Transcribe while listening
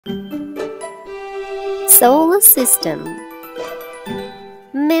Solar System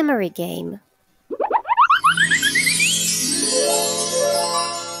Memory Game.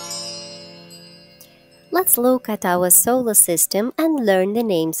 Let's look at our solar system and learn the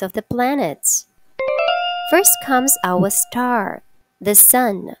names of the planets. First comes our star, the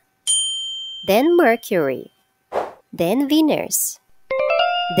Sun, then Mercury, then Venus,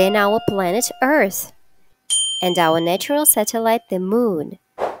 then our planet Earth, and our natural satellite, the Moon.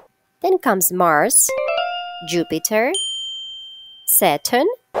 Then comes Mars, Jupiter, Saturn,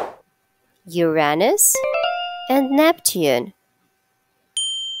 Uranus, and Neptune.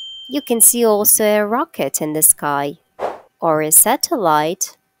 You can see also a rocket in the sky, or a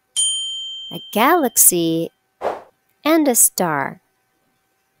satellite, a galaxy, and a star.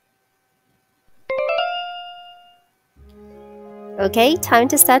 Okay, time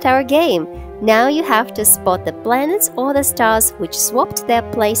to start our game. Now you have to spot the planets or the stars which swapped their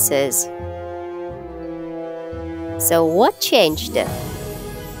places. So what changed?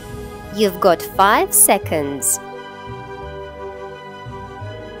 You've got 5 seconds.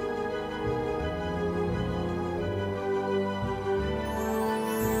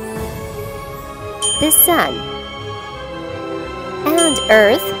 The Sun and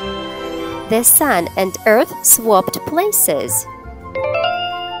Earth. The Sun and Earth swapped places.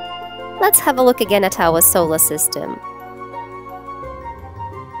 Let's have a look again at our solar system.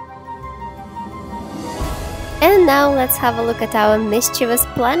 And now let's have a look at our mischievous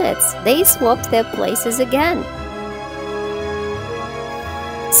planets. They swapped their places again.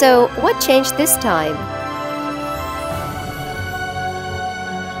 So, what changed this time?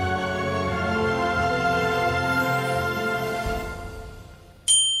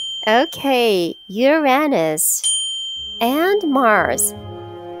 Okay, Uranus and Mars.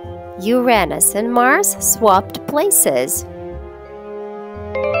 Uranus and Mars swapped places.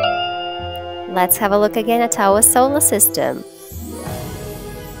 Let's have a look again at our solar system.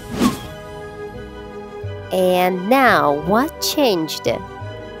 And now, what changed?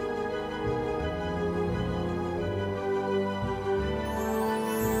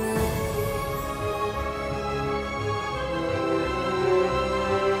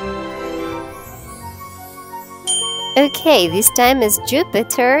 Okay, this time is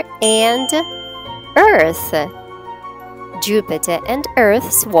Jupiter and Earth. Jupiter and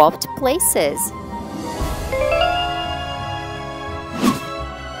Earth swapped places.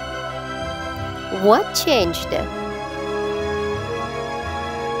 What changed?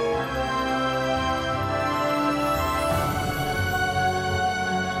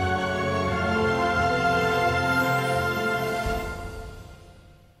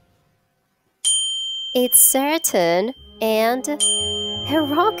 It's Saturn and a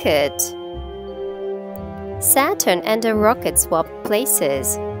rocket. Saturn and a rocket swapped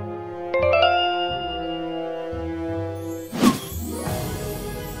places.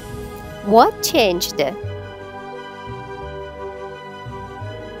 What changed?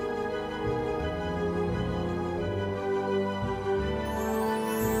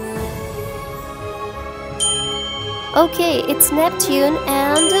 Okay, it's Neptune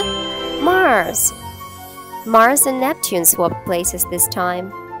and Mars. Mars and Neptune swapped places this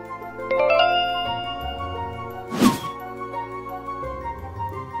time.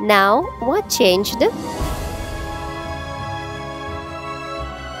 Now, what changed?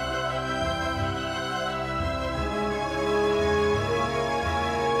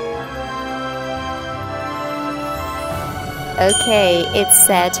 Okay, it's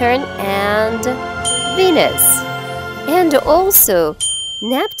Saturn and Venus. And also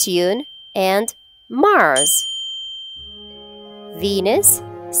Neptune and Mars. Venus,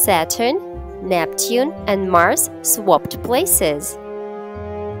 Saturn, Neptune, and Mars swapped places.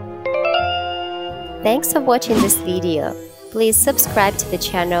 Thanks for watching this video. Please subscribe to the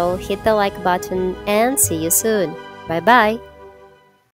channel, hit the like button, and see you soon. Bye bye.